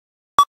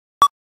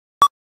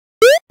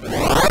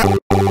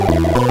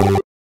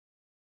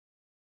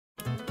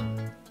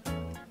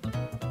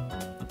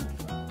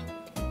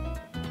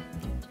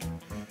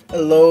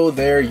Hello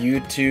there,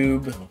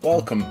 YouTube.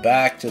 Welcome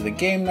back to the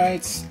Game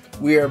Nights.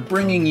 We are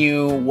bringing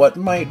you what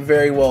might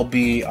very well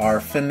be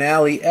our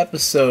finale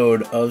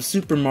episode of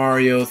Super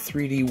Mario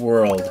 3D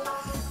World.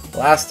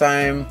 Last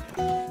time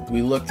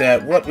we looked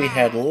at what we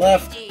had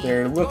left.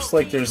 There looks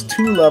like there's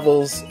 2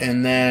 levels,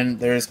 and then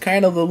there's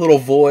kind of the little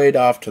void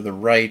off to the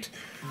right.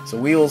 So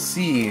we will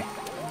see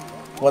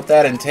what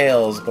that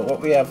entails. But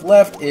what we have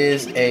left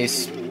is a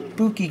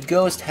spooky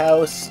ghost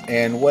house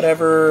and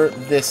whatever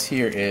this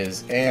here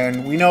is.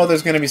 And we know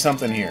there's going to be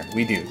something here.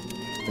 We do.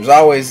 There's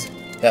always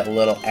that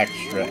little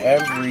extra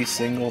every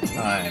single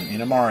time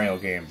in a Mario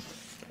game.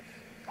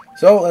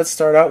 So let's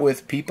start out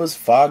with Peepa's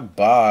Fog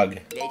Bog.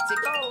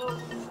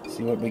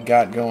 See what we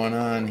got going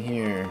on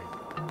here.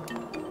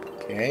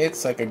 Okay,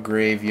 it's like a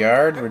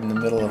graveyard. We're in the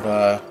middle of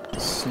a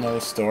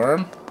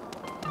snowstorm.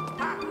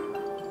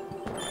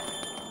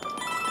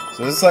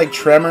 So this is like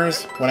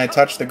Tremors. When I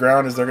touch the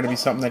ground, is there going to be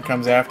something that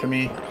comes after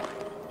me?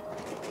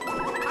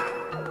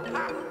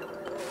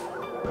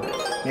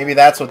 Maybe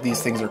that's what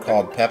these things are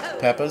called.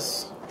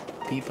 Peepas?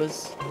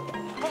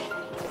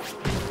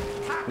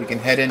 We can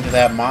head into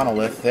that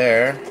monolith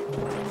there.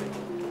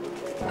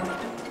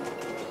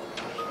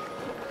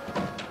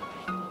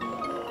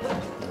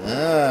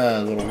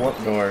 Ah, little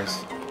warp doors.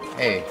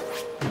 Hey.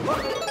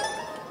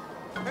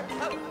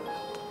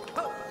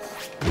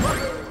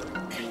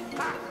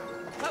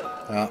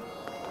 Well,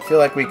 I feel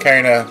like we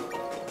kind of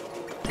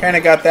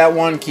got that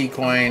one key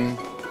coin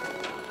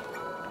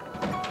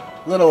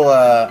a little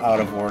out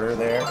of order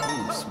there.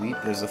 Ooh, sweet.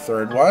 There's a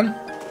third one.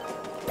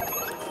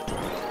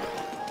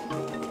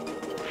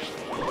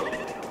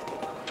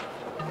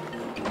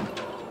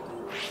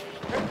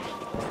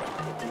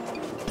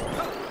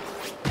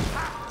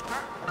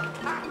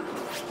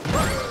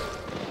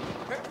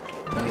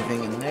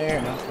 Anything in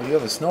there? No. Well, you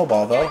have a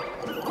snowball, though.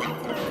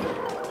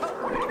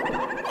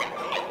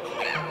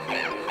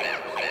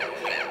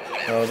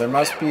 So there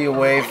must be a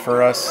way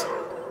for us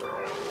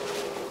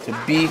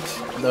to beat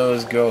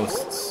those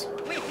ghosts.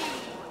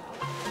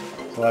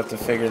 So we'll have to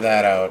figure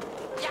that out.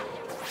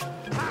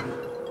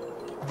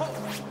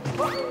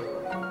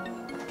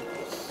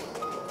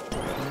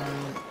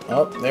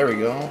 Oh, there we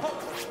go.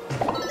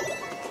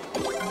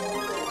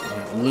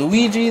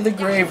 Luigi the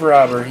Grave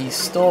Robber. He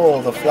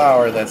stole the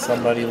flower that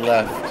somebody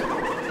left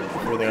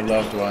for their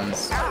loved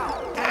ones.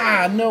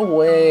 Ah, no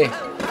way.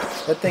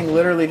 That thing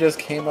literally just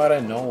came out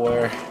of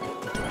nowhere.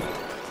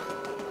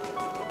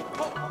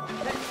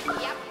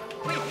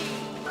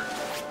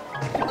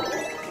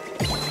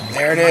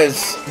 There it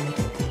is.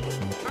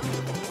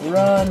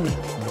 Run.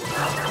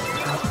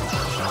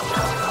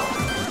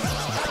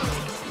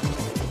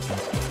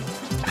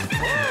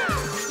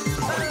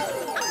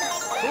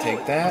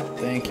 Take that.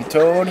 Thank you,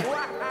 Toad.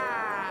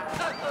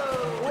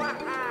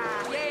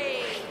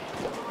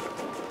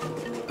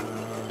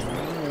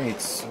 Alright,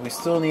 so we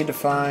still need to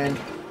find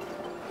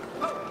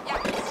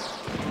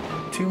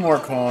 2 more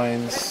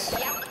coins.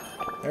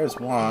 There's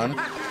one.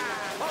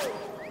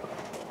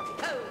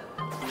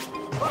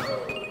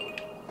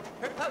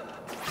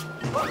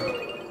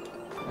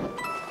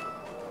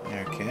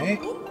 Okay.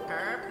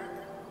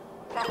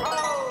 So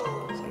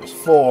there's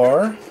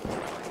 4.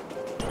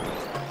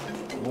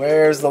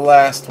 Where's the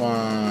last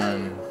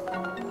one?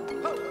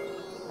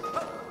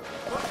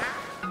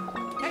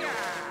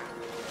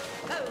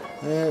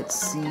 Let's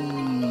see.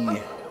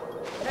 I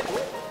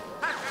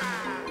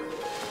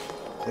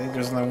think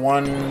there's only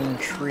 1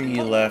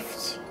 tree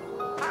left.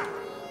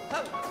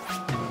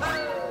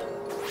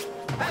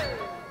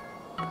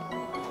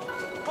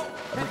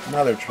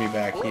 Another tree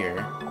back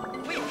here.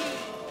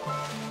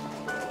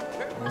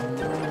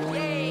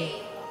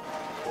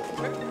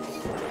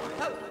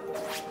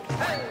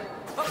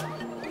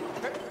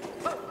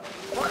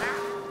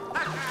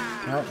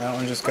 Nope, that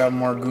one just got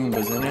more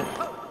Goombas in it.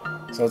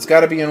 So it's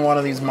got to be in one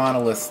of these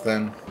monoliths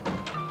then.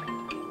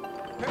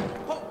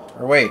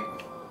 Or wait,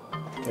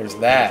 there's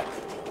that.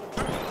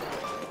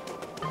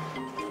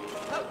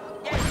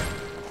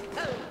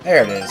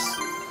 There it is.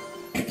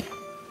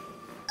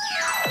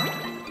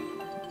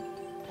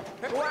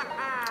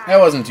 That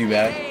wasn't too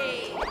bad.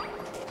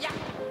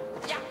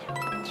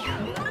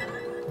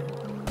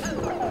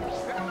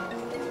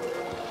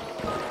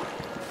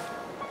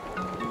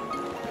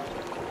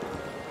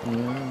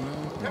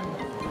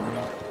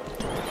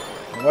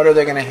 What are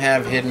they going to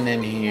have hidden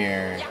in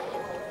here?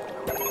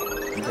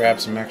 Grab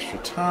some extra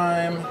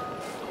time.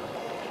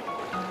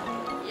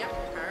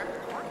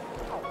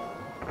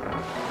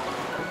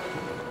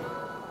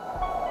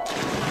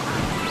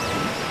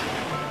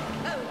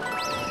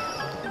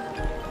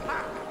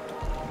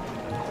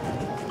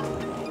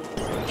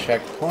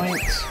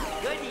 Checkpoint.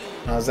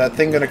 Now, is that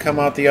thing going to come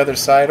out the other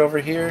side over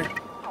here?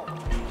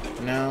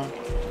 No.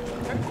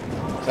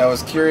 So I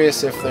was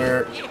curious if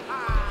they're...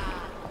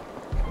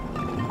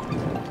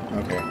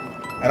 Okay.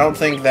 I don't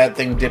think that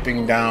thing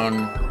dipping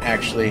down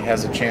actually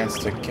has a chance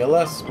to kill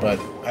us, but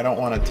I don't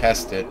want to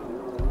test it.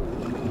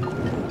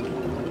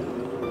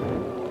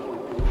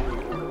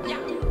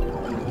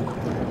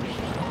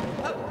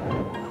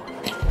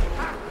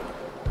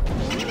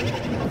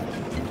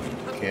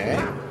 Okay.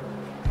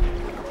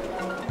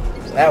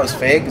 That was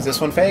fake. Is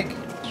this one fake?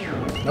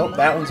 Nope,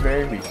 that one's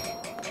very real.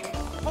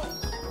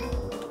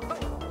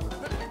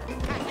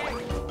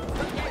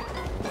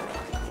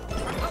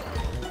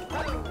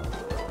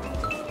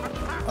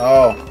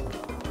 Oh.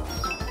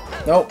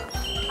 Nope.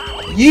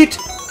 Yeet!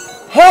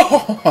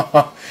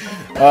 Oh!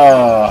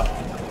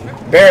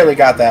 Barely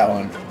got that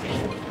one.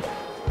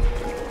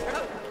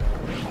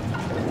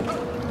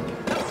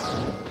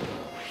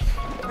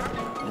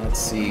 Let's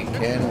see,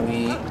 can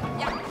we...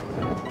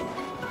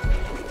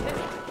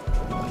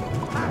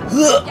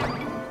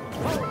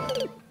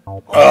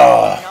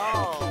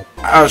 Oh!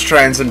 I was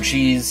trying some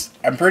cheese.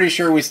 I'm pretty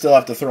sure we still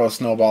have to throw a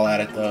snowball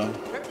at it, though.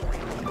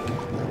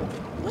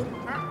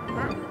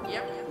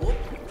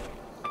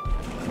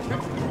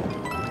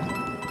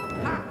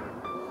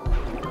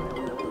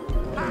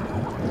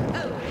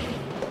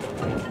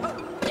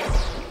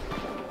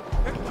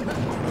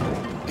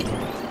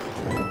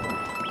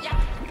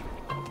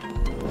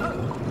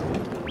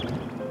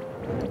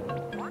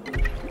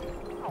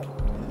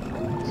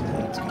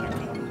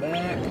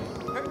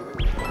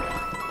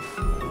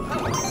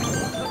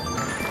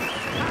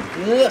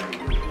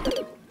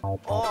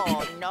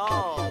 Oh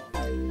no!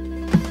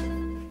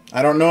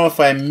 I don't know if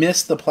I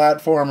missed the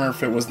platform or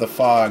if it was the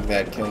fog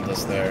that killed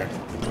us there.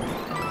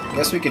 I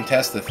guess we can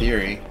test the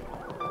theory.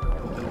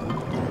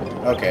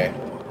 Okay.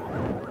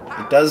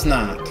 It does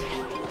not.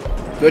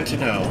 Good to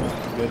know.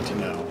 Good to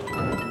know.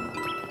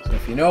 So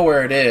if you know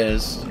where it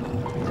is,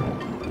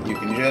 you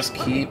can just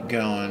keep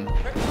going.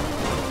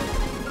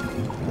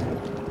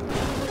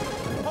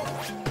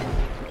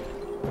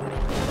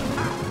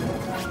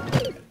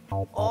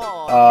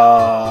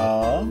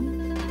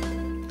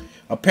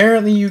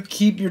 Apparently you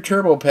keep your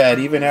turbo pad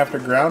even after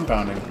ground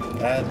pounding.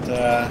 That,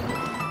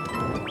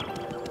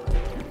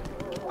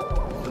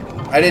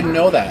 I didn't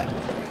know that.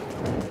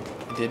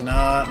 I did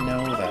not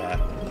know that.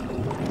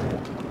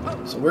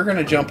 So we're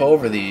gonna jump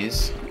over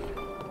these.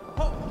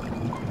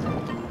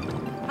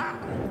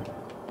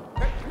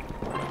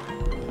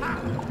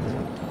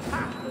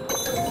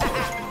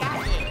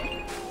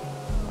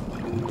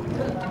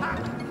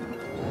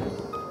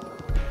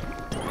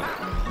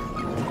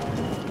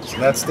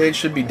 That stage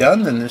should be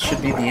done, then this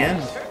should be the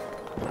end.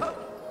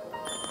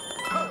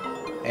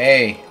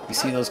 Hey, you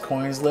see those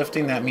coins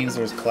lifting? That means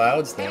there's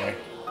clouds there.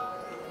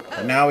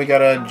 But now we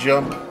gotta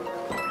jump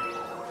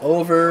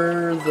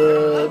over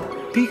the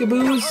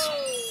peekaboos.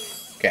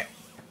 Okay.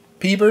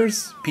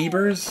 Peebers?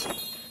 Peebers?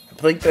 I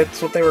think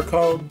that's what they were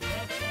called.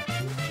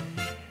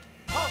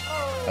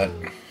 But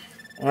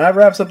well, that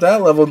wraps up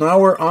that level.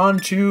 Now we're on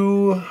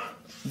to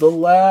the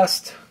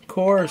last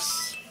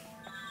course.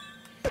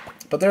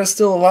 But there's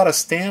still a lot of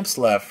stamps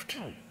left.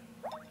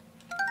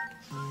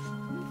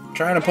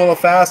 Trying to pull a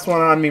fast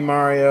one on me,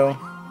 Mario.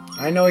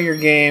 I know your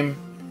game.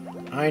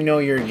 I know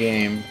your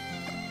game.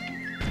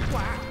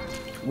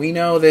 We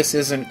know this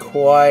isn't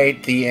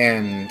quite the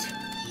end.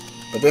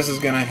 But this is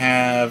going to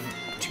have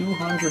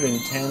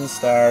 210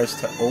 stars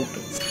to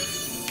open.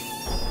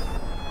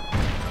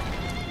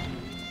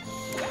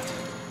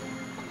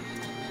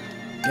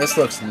 This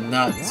looks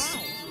nuts.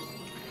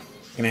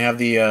 Going to have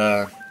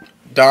the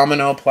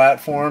domino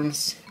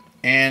platforms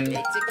and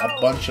a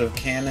bunch of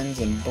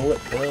cannons and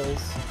bullet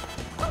bills.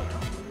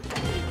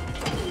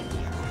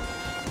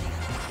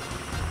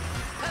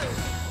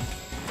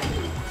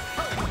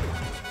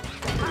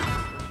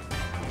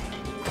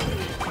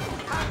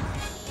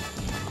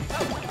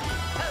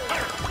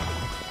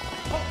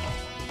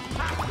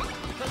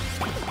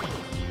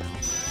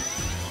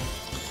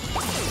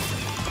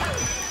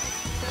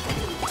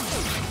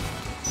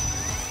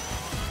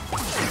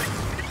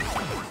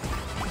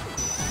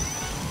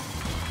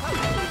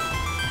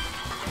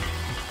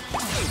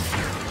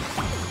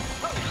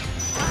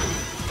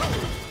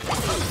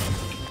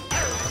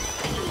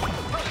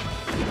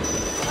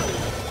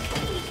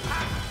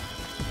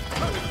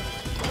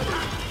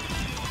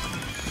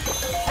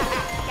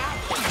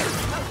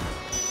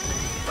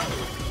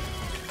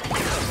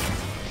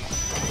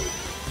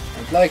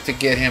 I'd like to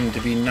get him to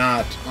be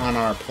not on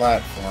our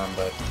platform,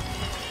 but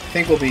I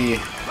think we'll be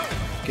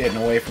getting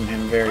away from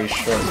him very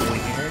shortly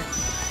here.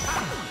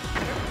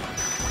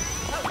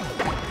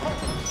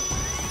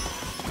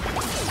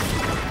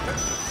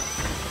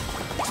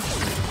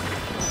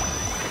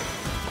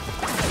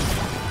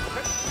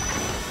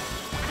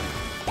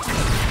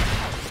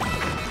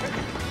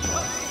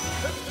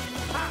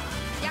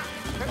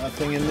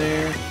 Nothing in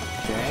there.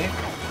 Okay.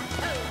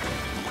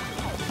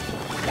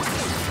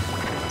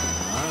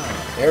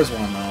 There's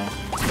one, though.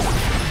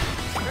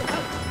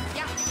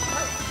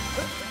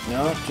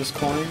 No, just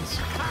coins.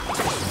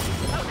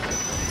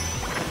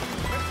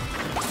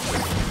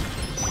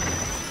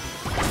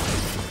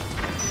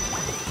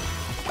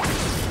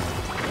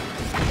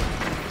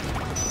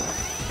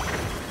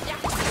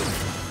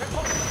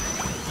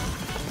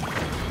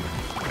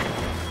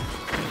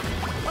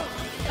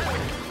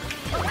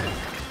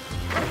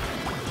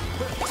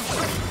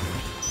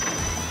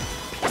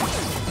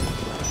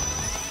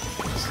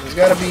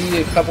 There's got to be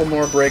a couple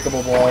more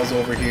breakable balls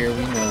over here.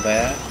 We know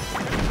that.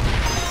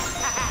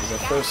 There's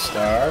our first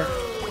star.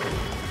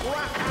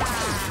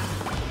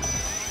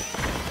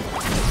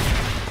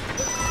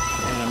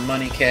 some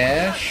money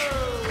cash.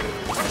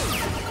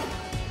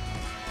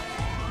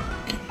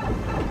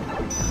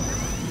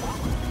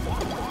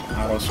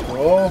 Auto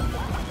scroll.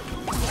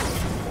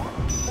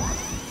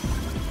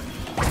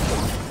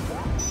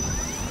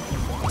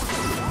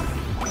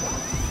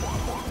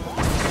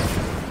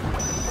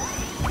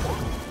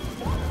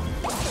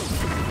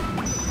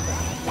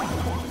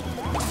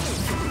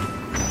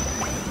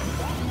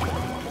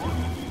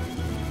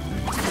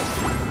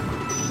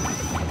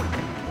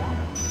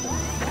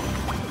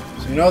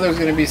 You know there's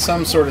going to be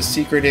some sort of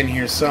secret in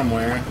here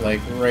somewhere, like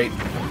right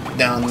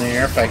down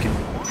there if I can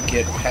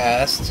get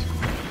past.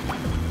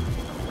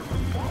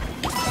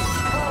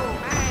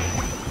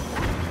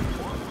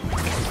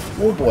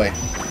 Oh boy.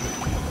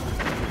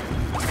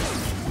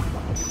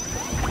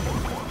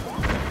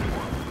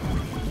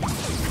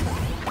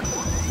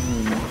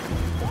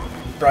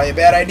 Probably a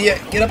bad idea.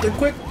 Get up there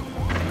quick.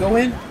 Go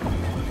in.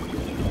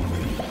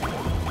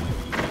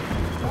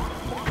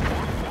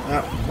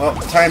 Oh, well,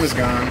 time is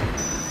gone.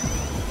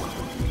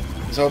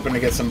 I was hoping to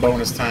get some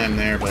bonus time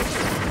there, but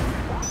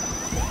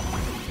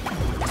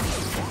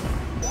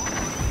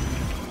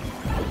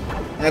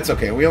that's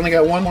okay. We only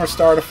got one more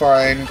star to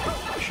find.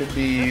 Should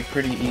be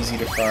pretty easy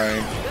to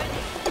find.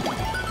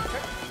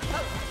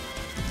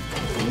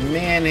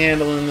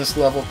 Manhandling this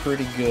level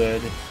pretty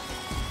good.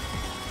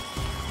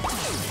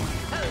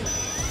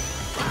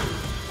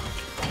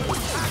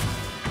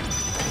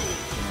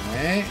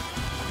 Okay.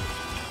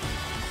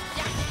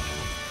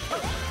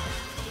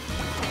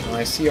 Well,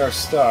 I see our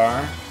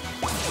star.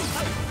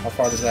 How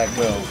far does that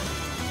go?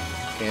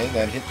 Okay,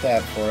 that hit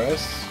that for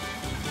us.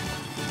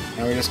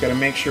 Now we just gotta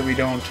make sure we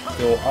don't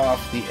go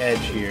off the edge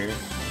here.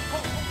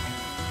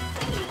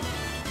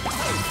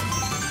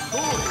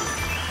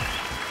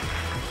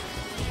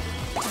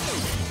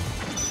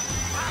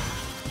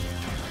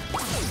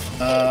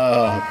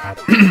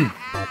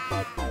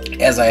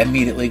 As I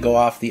immediately go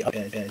off the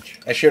edge.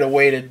 I should have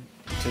waited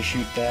to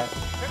shoot that.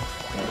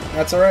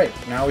 That's alright.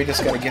 Now we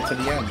just gotta get to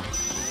the end.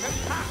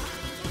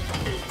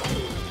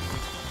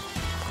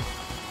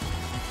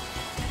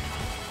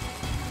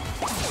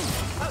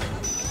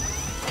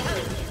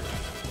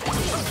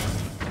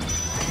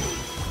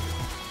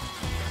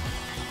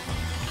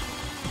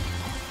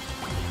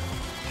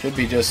 Should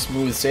be just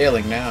smooth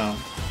sailing now.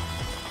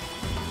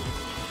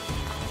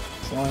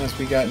 As long as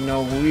we got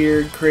no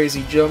weird,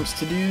 crazy jumps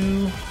to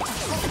do.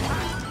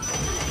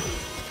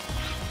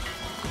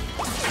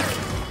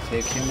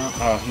 Take him out.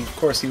 Oh, of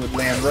course he would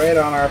land right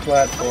on our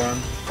platform.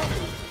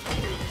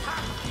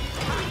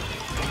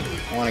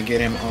 I want to get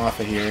him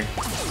off of here.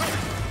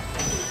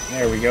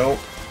 There we go.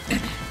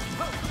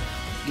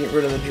 Get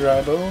rid of the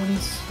dry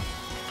bones.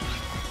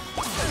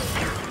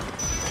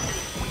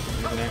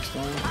 The next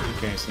one.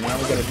 Okay, so now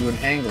we gotta do an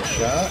angle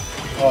shot.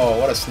 Oh,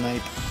 what a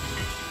snipe.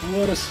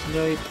 What a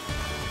snipe.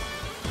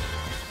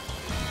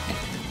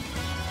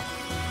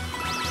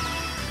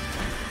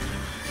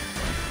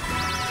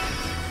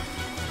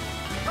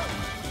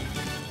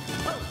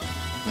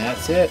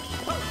 That's it.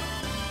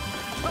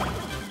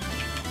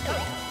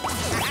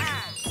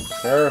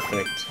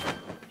 Perfect.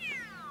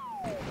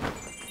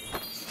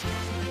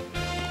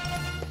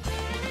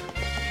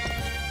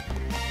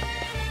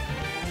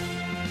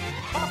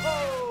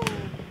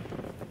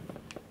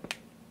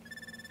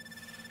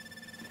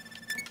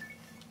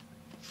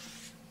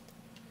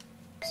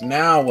 So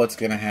now what's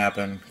gonna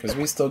happen? Because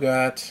we still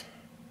got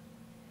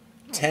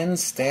 10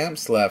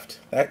 stamps left.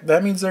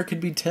 That means there could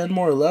be 10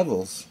 more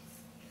levels.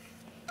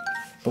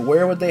 But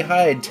where would they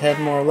hide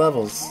 10 more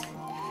levels?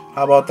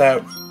 How about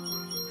that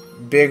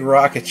big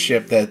rocket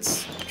ship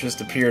that's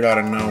just appeared out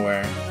of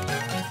nowhere?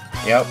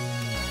 Yep.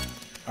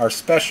 Our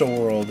special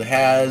world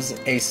has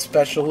a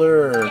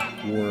specialer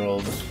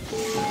world.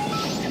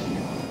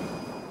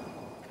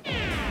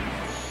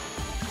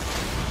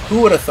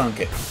 Who would have thunk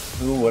it?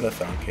 Who would have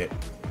thunk it?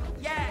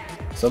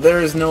 So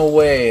there is no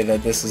way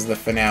that this is the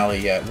finale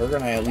yet. We're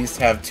gonna at least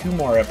have 2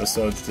 more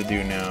episodes to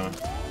do now.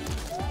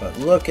 But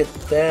look at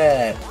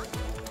that.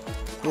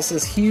 This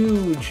is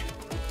huge.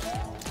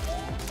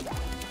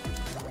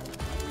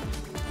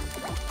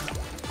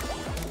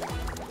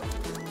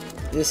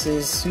 This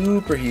is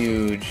super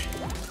huge.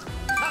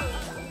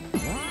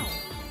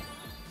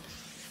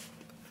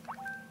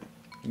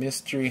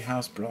 Mystery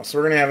House Brawl. So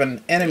we're gonna have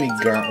an enemy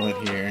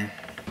gauntlet here.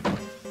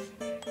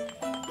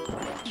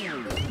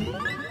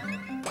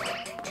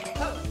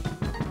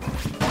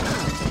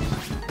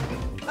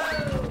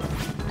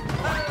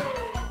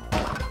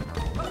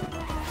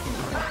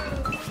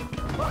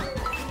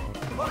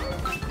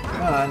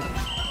 Come on.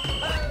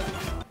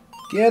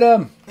 Get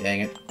him!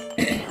 Dang it.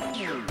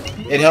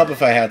 It'd help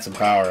if I had some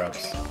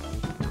power-ups.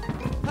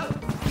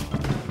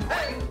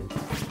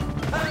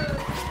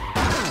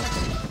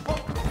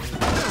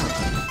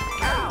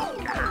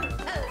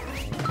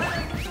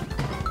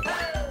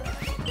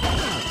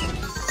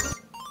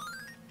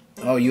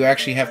 Oh, you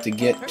actually have to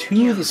get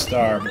to the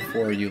star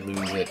before you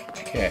lose it.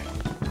 Okay.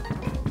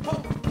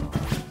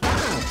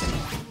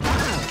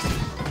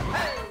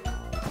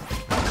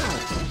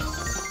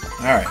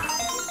 Alright.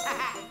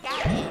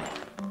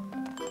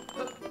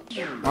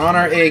 On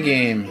our A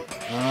game.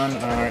 On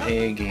our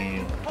A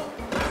game.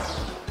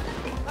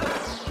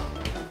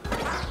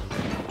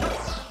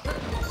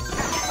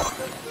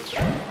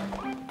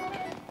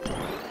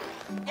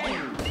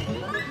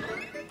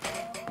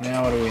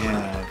 Now what do we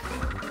have?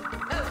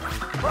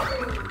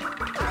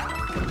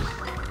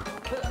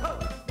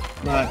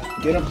 Come on,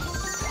 get him.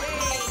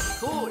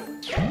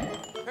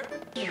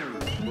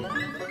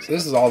 So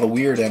this is all the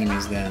weird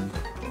enemies then.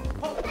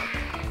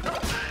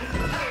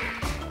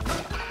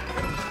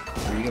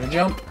 Are you gonna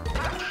jump?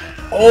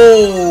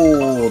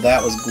 Oh,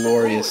 that was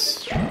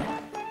glorious.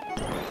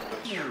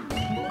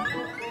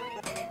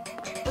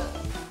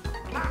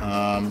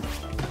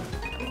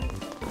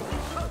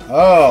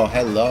 Oh,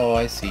 hello,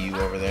 I see you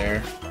over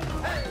there.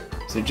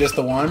 Is it just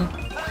the one?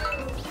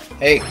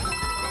 Hey.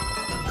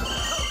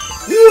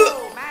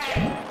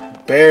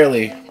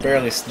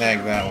 Barely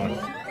snagged that one.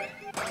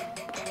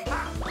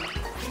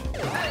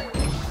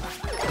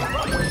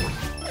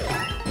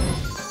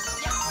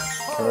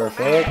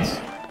 Perfect.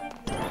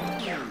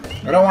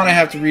 I don't want to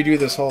have to redo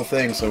this whole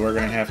thing, so we're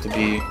going to have to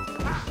be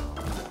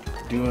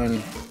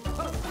doing...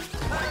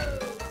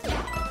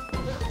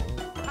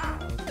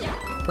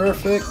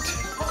 Perfect.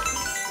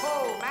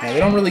 Yeah, they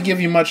don't really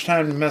give you much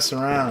time to mess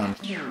around.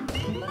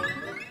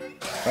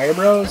 Fire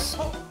Bros?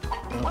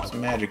 Oh, some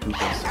magic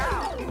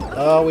Koopas.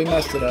 Oh, we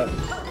messed it up.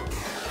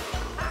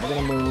 They're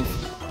gonna move.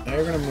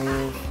 They're gonna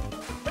move.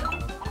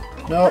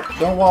 Nope,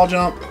 don't wall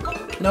jump.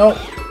 Nope,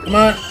 come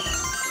on.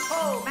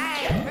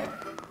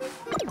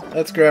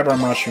 Let's grab our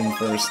mushroom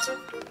first.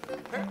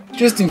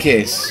 Just in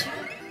case.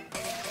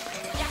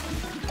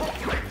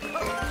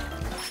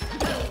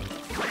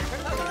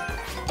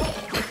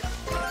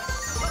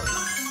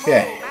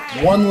 Okay,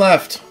 one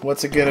left.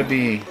 What's it gonna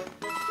be?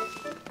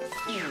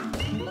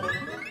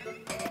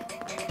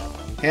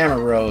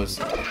 Hammer Rose.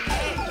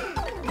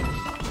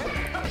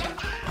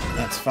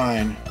 That's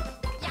fine.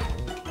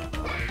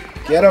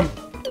 Get him!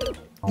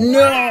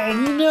 No!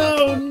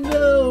 No!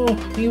 No!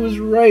 He was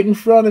right in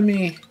front of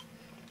me.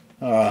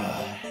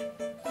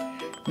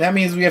 That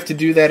means we have to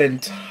do that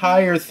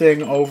entire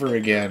thing over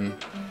again.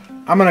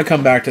 I'm gonna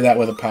come back to that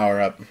with a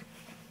power-up.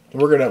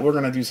 We're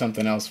gonna do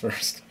something else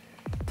first.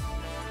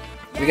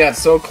 We got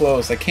so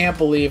close. I can't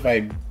believe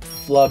I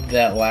flubbed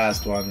that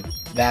last one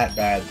that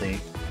badly.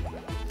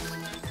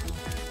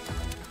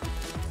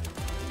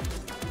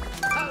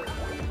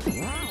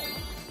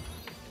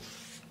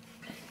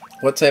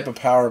 What type of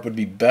power-up would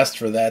be best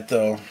for that,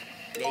 though?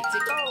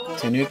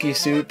 Tanuki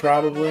suit,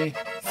 probably?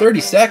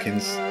 30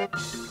 seconds?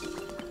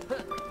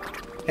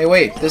 Hey,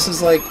 wait. This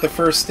is like the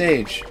first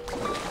stage.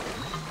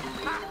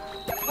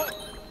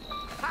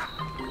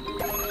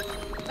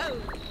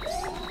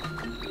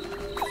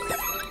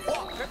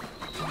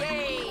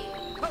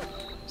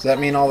 Does that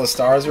mean all the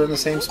stars are in the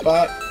same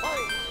spot?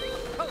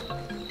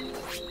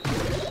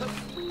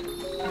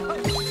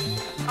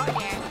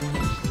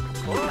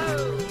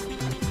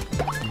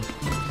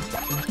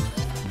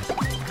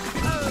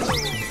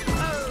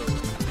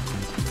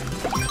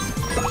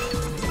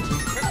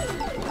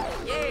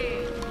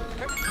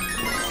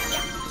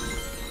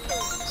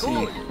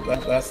 See,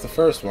 that's the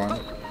first one.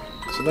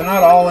 So they're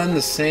not all in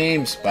the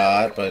same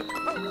spot, but...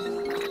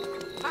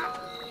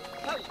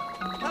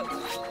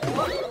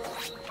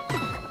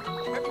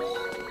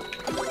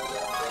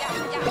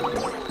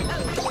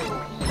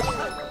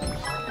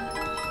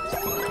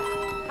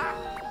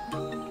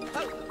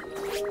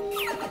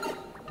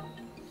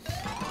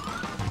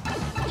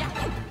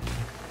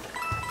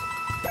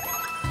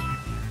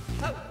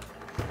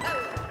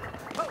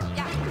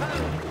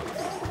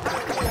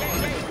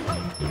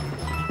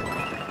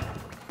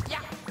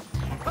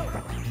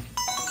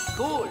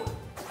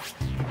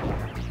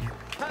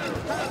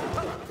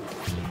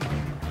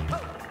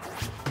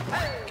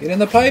 Get in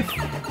the pipe!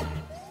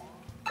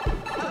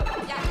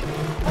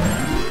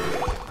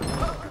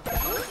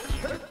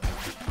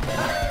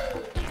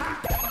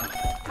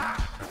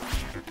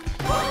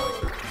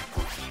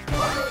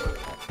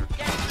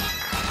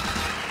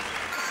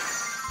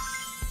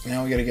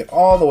 Now we gotta get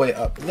all the way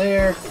up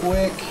there,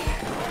 quick.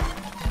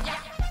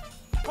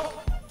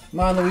 Come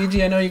on,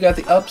 Luigi, I know you got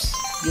the ups.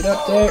 Get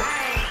up there.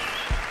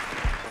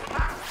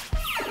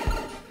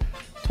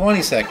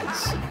 20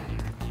 seconds.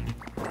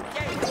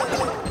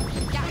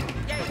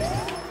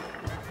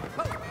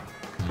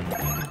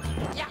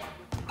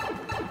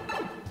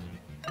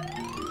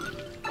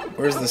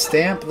 Where's the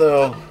stamp,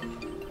 though?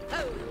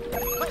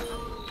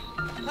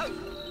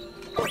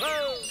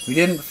 We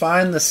didn't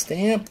find the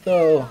stamp,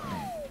 though.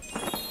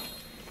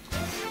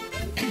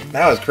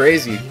 That was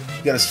crazy.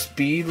 You got a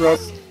speed run.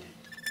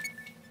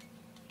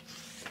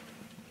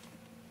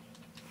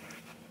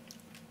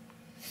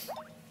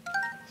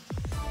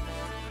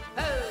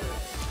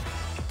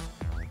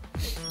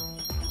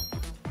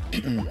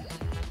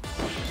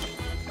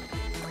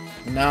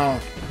 No.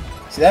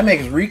 See, that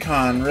makes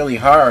recon really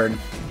hard.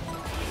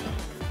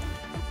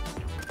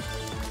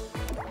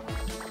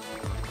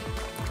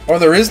 Or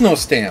there is no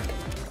stamp.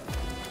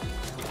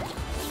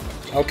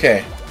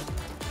 Okay.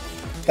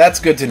 That's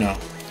good to know.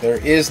 There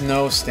is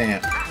no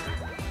stamp.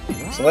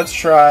 So let's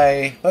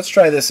try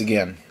this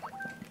again.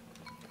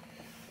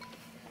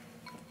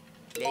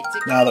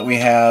 Now that we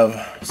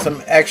have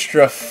some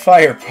extra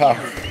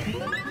firepower.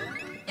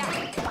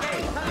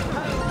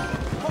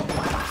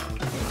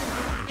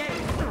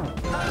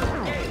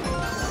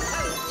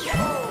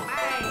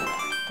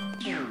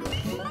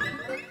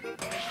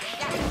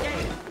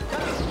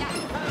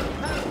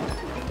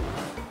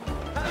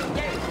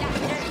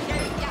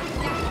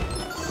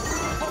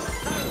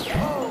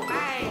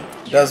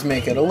 Does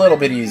make it a little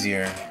bit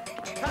easier.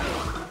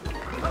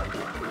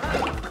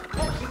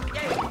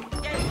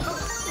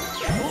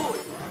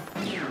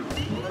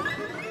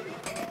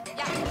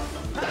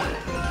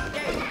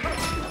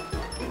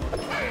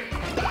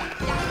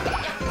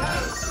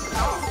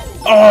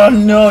 Oh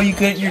no, you're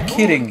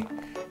kidding.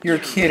 You're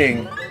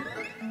kidding.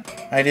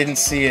 I didn't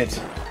see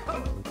it.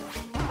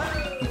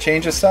 You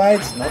change the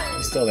sides? Nope,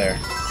 he's still there.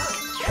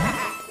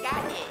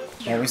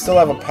 Well, we still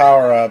have a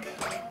power up.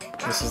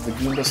 This is the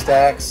Goomba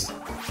stacks.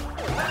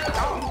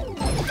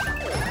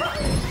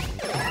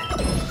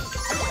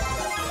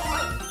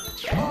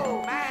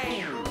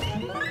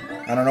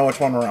 I don't know which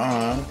one we're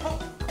on.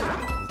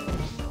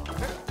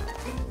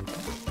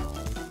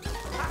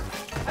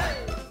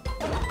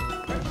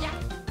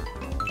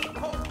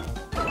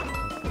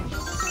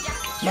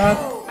 Come on.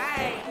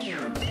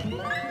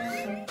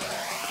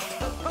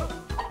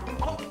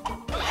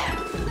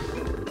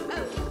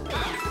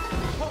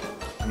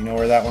 You know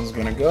where that one's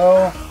gonna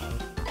go.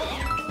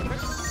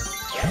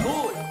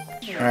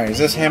 Alright, is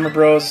this Hammer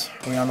Bros?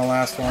 Are we on the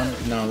last one?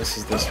 No, this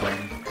is this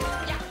one.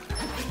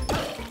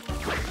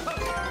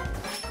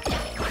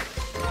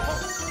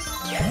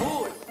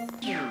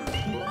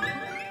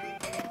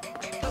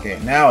 Okay,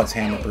 now it's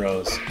Hammer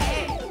Bros.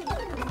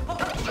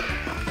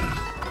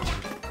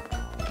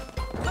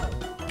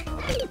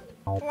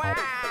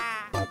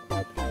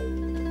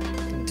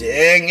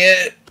 Dang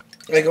it!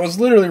 Like, I was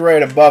literally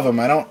right above him.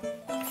 I don't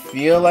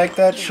feel like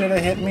that should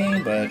have hit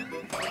me, but,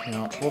 you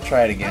know, we'll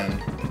try it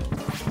again.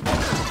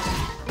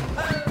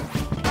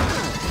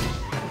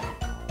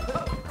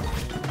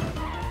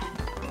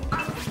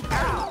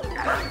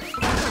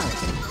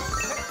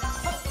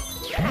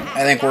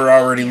 I think we're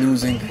already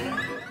losing.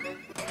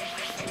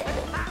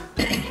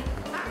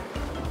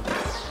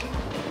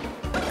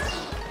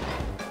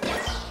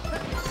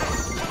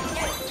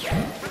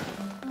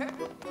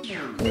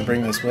 Can we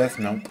bring this with?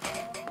 Nope.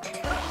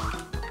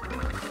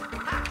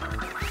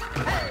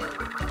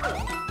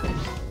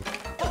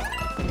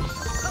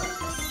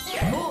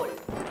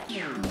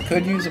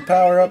 Could use a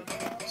power-up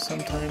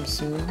sometime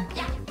soon.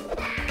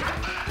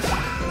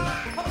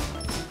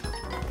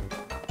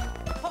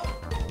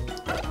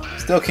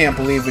 Still can't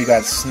believe we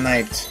got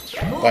sniped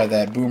by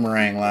that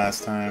boomerang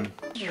last time.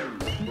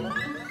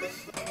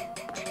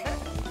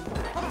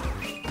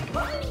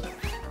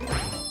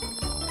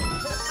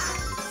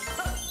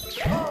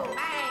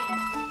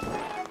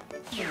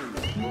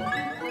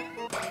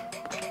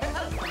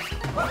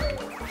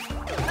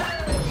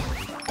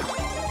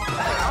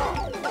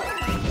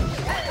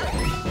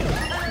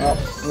 Well,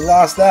 we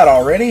lost that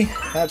already.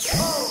 That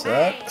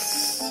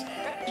sucks.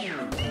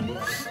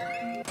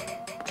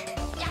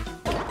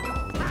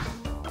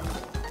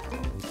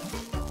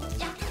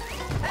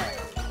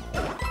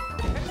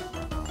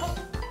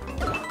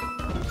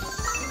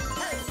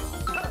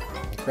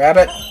 Grab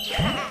it.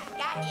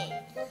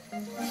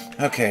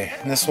 Okay,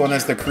 and this one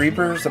is the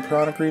creepers, the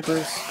piranha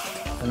creepers.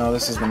 Or no,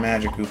 this is the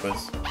magic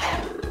Koopas.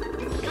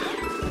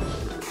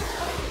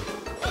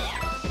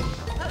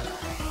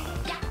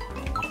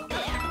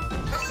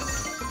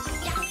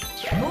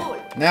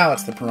 Now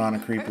it's the piranha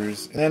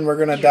creepers. And then we're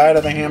gonna die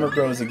to the Hammer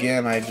Bros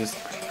again, I just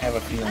have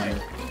a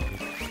feeling.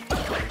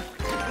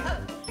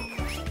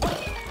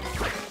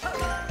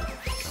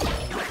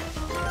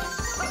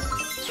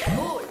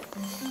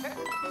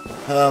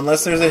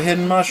 Unless there's a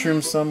hidden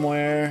mushroom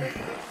somewhere.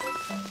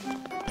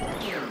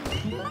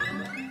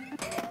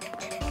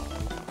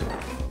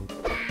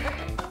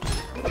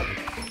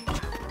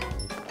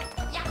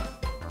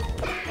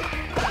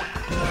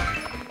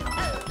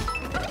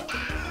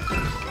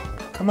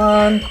 Come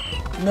on.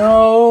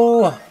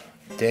 No!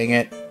 Dang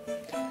it.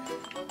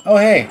 Oh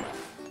hey,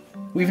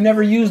 we've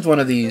never used one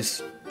of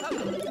these.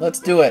 Let's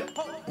do it.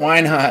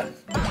 Why not?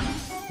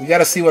 We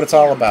gotta see what it's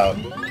all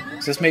about.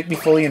 Does this make me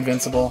fully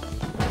invincible?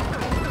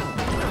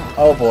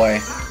 Oh boy.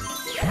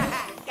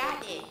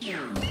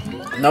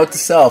 Note to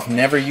self,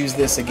 never use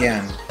this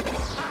again.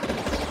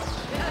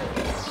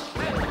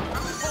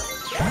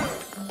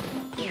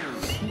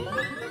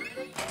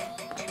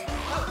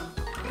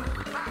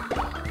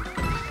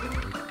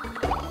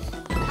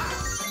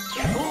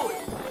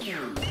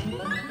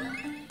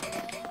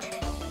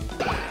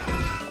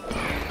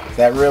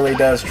 That really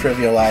does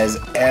trivialize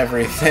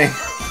everything.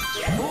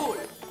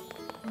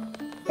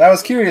 I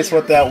was curious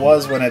what that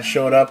was when it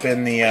showed up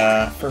in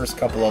the first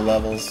couple of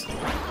levels.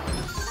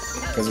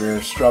 Because we were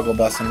struggle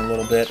busting a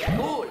little bit.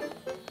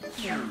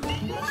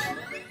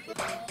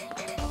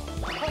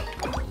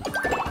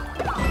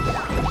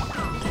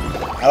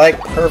 I like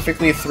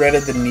perfectly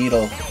threaded the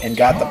needle and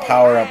got the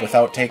power up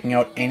without taking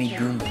out any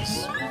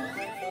Goombas.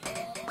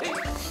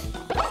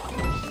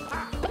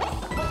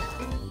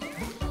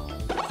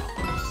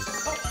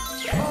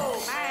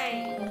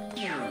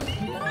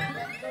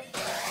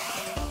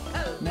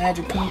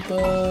 Magic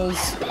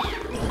Koopas.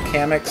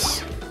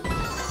 Kameks.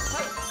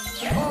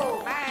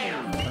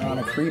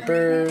 Piranha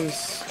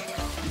Creepers.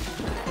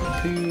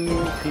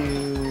 Pew,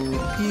 pew,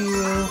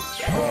 pew.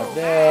 Grab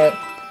that.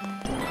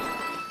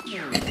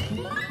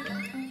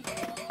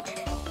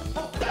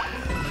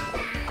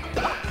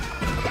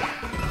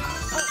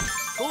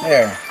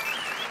 There.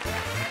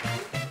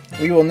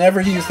 We will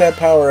never use that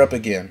power up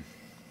again.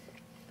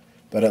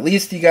 But at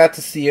least you got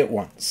to see it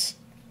once.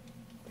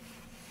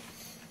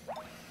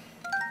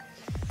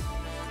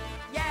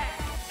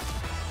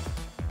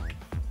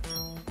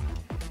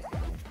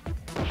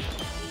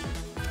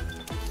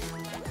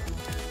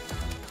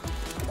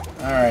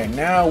 Alright,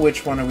 now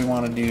which one do we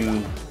want to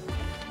do?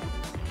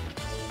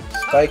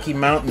 Spiky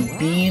Mountain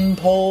Bean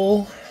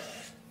Pole.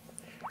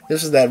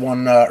 This is that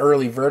one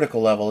early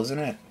vertical level, isn't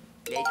it?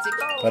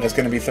 But it's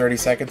going to be 30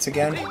 seconds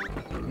again?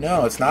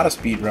 No, it's not a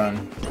speed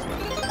run.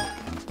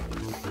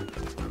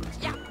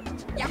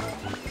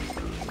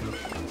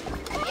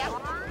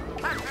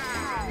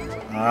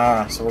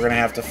 Ah, so we're going to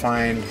have to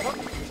find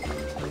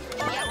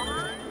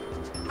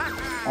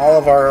all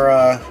of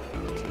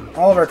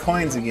our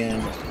coins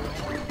again.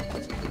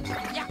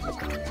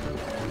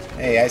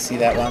 Hey, I see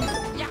that one.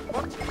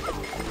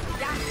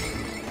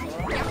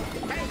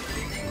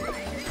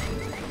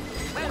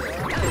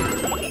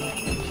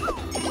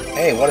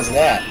 Hey, what is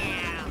that?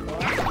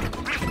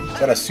 Is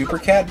that a Super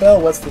Cat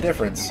Bell? What's the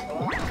difference?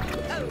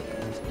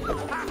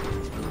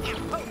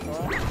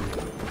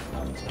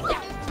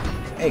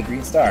 Hey,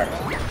 green star.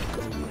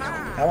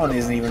 That one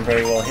isn't even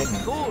very well hidden.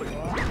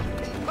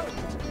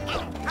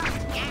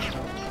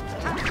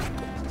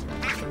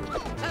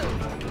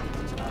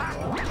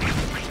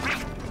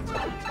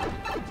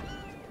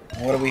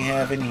 What do we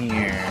have in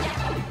here?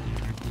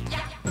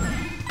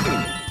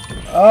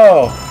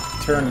 Oh,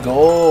 turn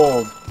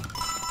gold.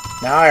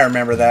 Now I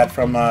remember that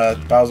from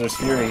Bowser's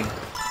Fury.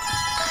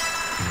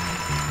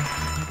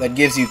 That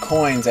gives you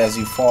coins as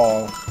you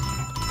fall.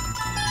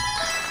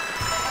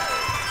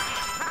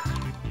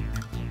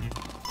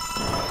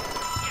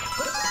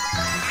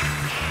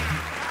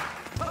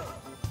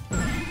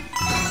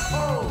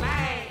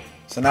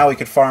 So now we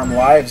could farm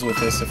lives with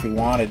this if we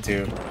wanted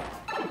to.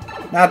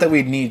 Not that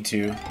we'd need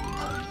to.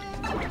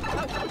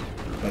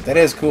 But that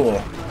is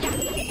cool.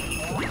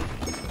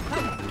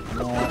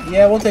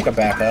 Yeah, we'll take a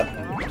backup.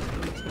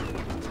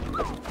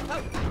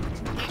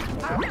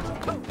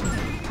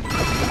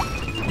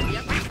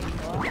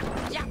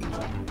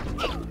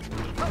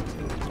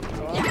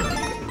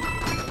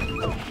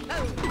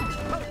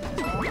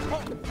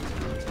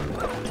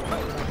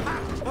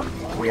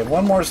 We have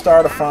one more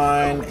star to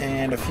find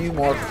and a few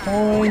more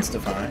coins to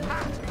find.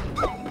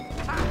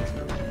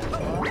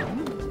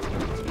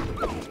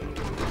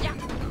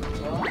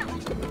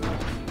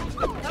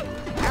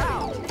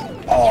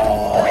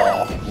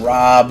 Oh,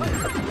 robbed.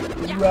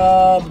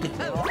 Robbed.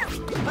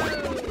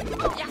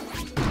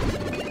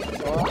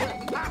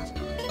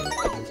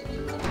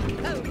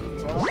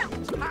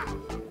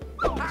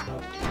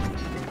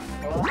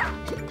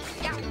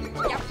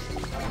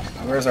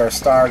 Where's our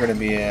star gonna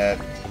be at?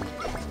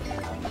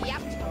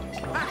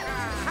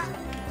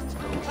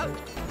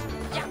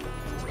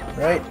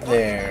 Right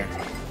there.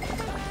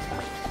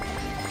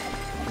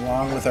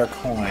 Along with our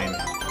coin.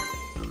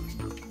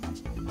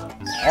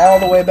 All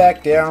the way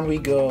back down we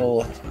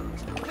go.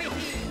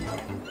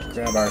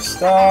 Grab our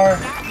star,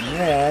 and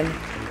then...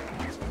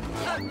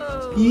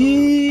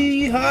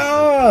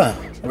 Yeehaw!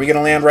 Are we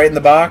gonna land right in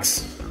the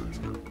box?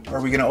 Or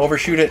are we gonna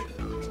overshoot it?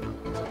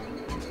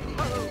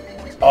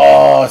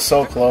 Oh,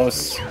 so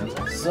close.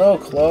 So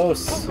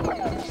close.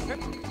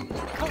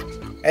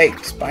 Hey,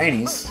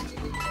 Spinies.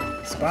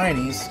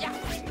 Spinies.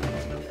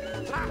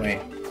 Wait.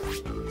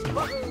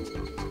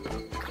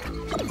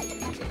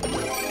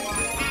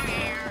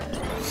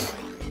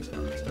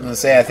 I'm gonna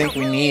say, I think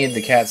we need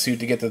the cat suit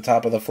to get to the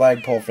top of the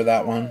flagpole for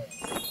that one.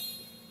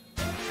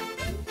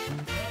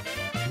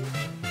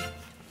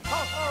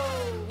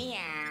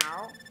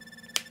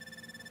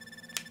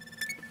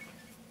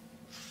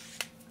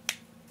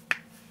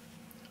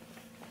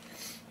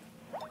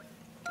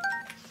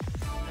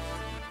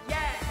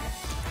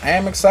 I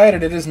am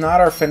excited. It is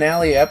not our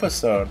finale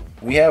episode.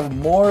 We have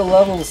more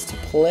levels to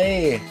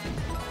play.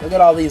 Look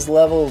at all these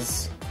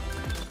levels.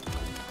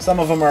 Some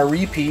of them are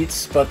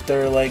repeats, but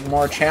they're like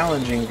more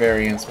challenging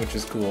variants, which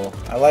is cool.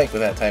 I like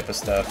that type of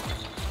stuff.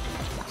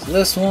 So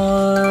this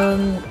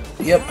one...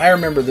 Yep, I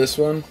remember this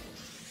one.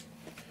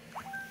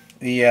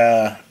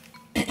 The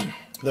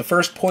the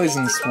first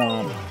poison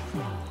swamp.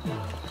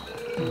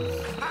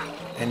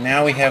 And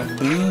now we have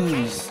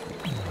booze.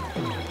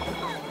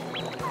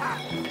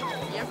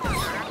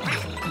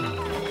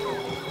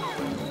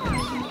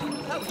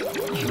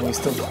 Can we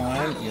still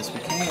climb? Yes, we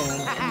can.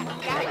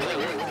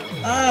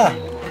 Ah!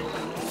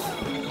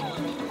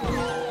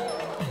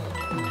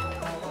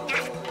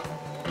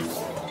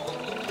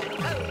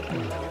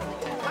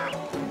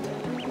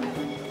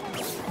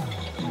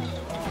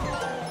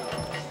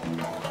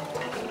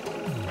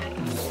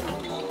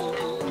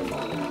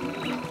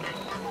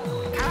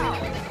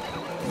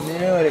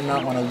 No, I did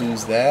not want to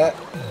lose that.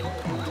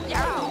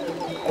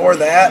 Or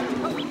that.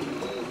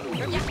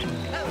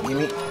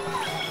 Gimme.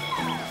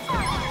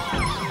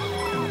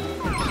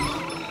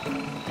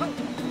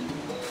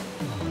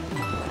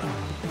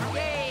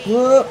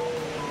 Whoop.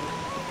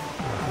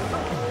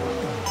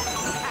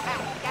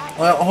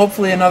 Well,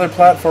 hopefully another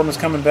platform is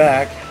coming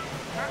back.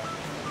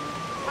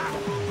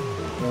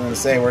 I'm going to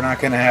say we're not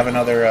going to have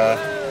another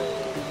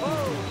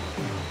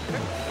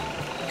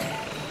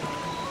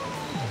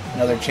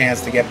chance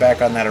to get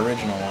back on that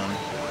original one.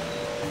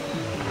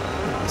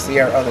 See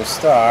our other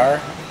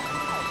star.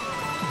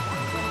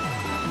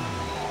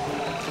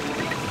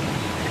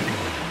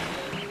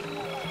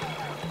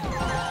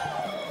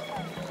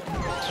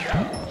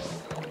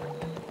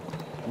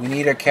 We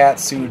need a cat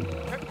suit.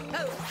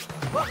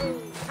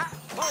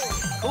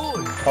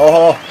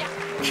 Oh,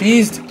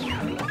 cheesed.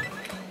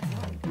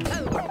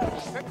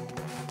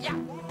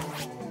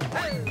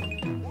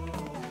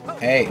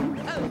 Hey,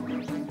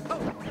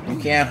 you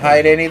can't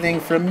hide anything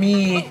from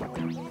me.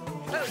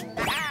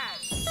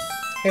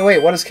 Hey,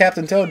 wait, what is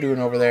Captain Toad doing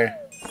over there?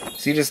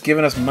 Is he just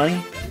giving us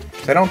money?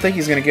 'Cause I don't think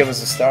he's going to give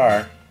us a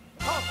star.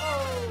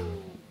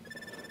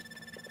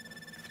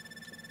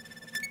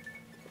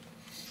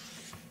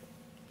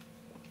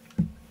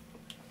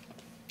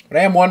 But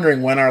I am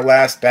wondering when our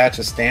last batch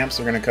of stamps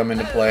are going to come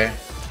into play.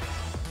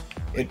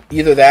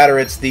 Either that or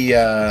it's the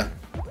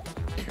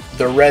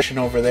red section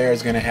over there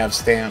is going to have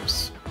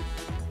stamps.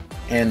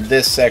 And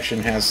this section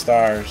has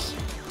stars.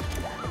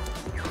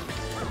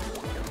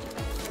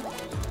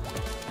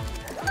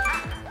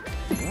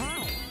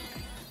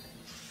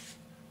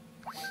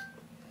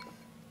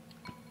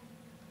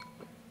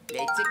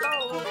 Let's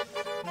go.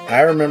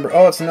 I remember.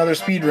 Oh, it's another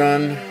speed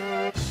run.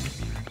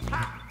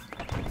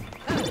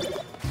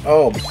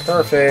 Oh,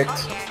 perfect.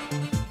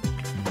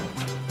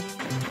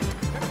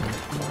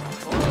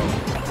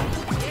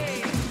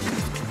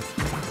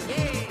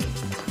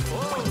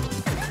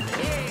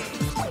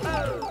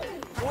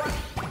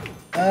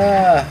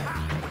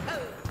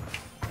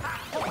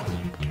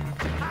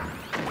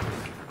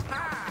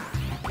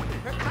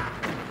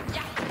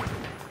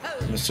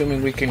 I'm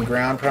assuming we can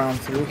ground pound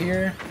through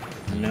here?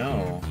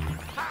 No.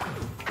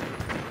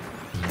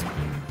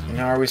 And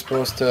how are we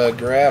supposed to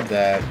grab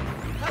that?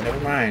 Never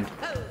mind.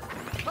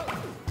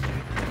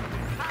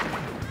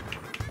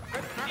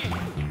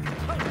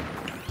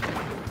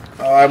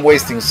 Oh, I'm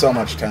wasting so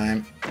much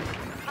time.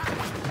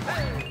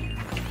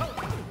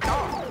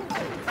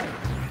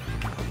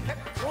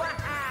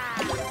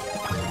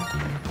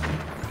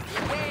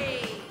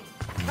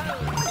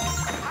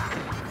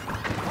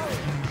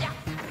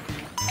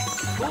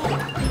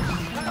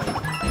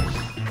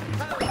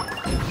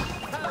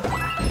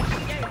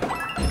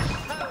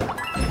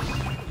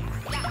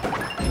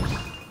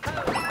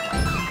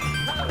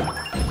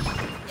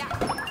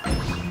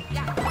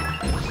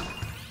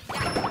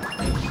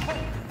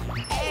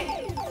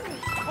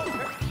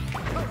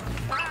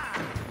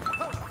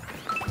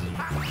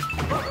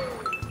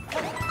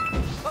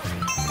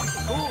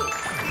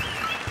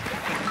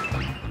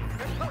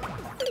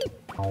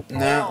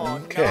 No,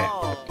 okay.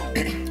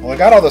 Well, I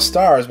got all the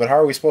stars, but how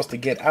are we supposed to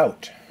get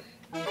out?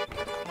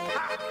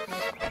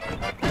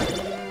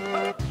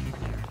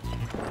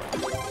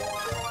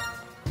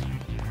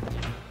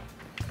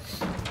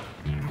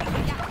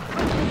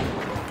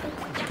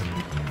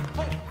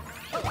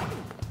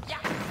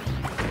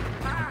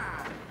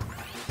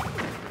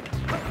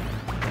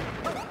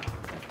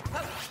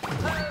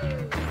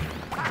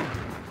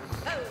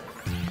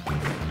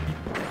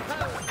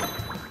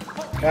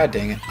 God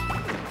dang it.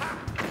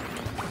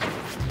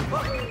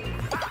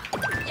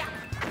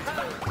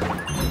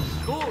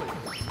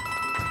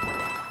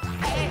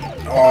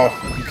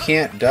 Oh, you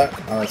can't duck.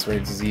 Oh, that's right,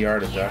 it's ZR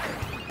to duck.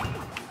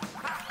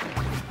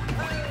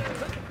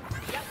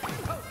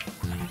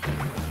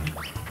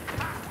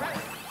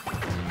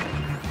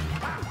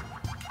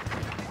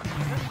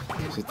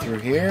 Is it through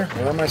here?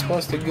 Where am I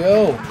supposed to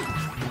go?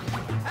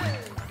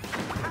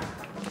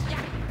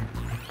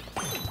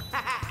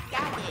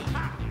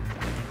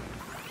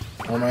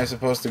 Or am I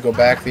supposed to go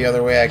back the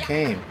other way I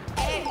came?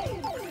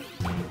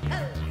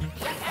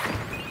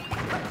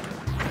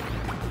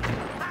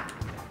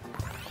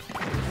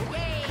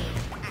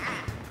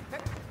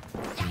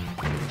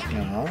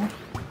 No.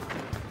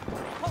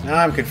 Now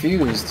I'm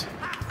confused.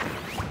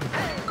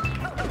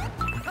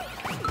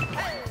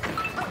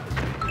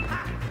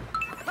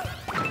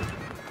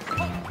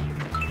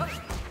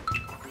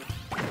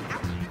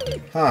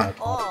 Huh.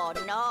 Oh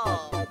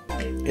no.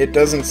 It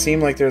doesn't seem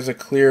like there's a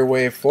clear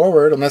way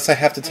forward unless I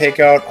have to take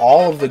out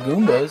all of the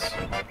Goombas.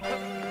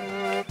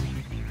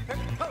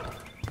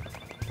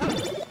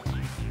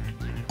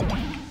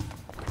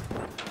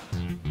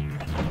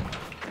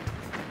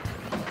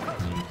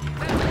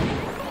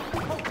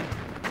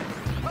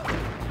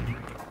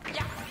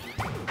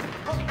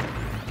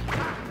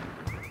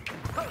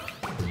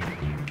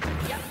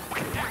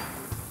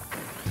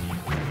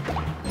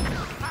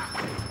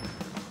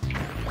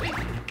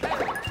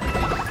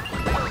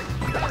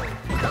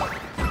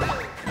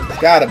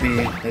 Gotta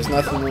be. There's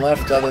nothing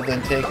left other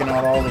than taking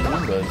out all the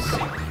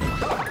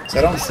Goombas. So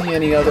I don't see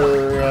any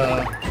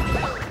other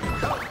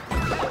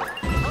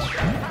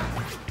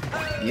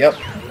Yep.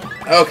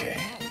 Okay.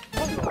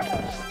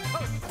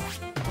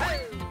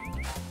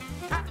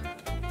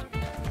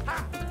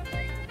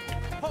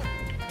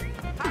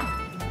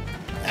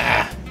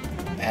 Ah,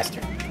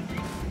 bastard.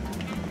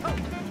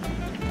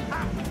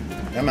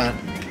 Come on.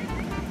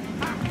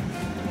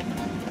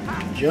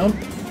 Jump.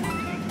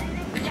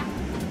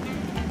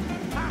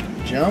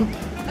 Jump.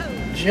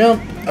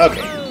 Jump.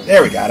 Okay,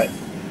 there we got it.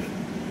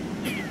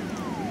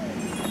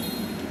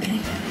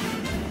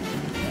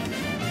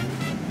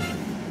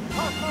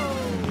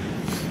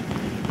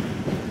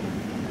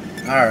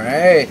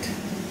 Alright.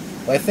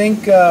 Well, I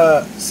think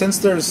since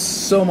there's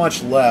so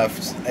much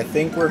left, I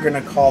think we're going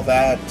to call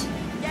that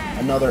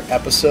another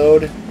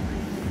episode.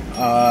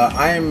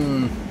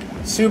 I'm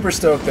super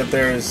stoked that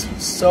there's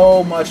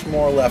so much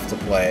more left to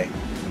play.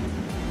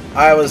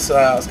 I was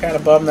kind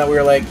of bummed that we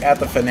were like at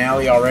the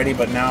finale already,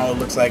 but now it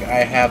looks like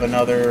I have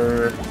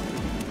another,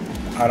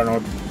 I don't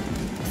know,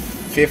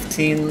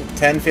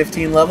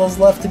 10-15 levels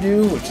left to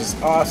do, which is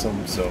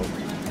awesome. So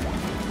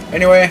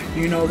anyway,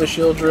 you know the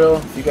shield drill.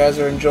 If you guys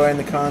are enjoying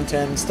the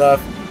content and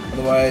stuff,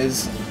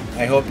 otherwise,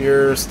 I hope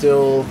you're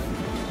still,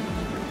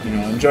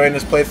 enjoying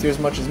this playthrough as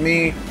much as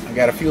me. I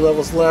got a few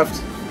levels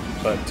left,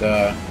 but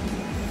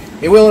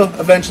it will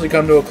eventually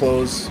come to a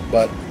close.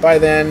 But by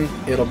then,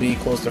 it'll be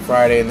close to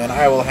Friday, and then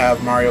I will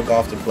have Mario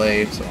Golf to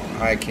play, so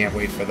I can't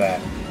wait for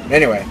that.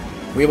 Anyway,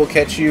 we will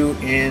catch you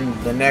in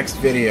the next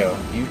video.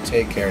 You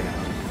take care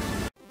now.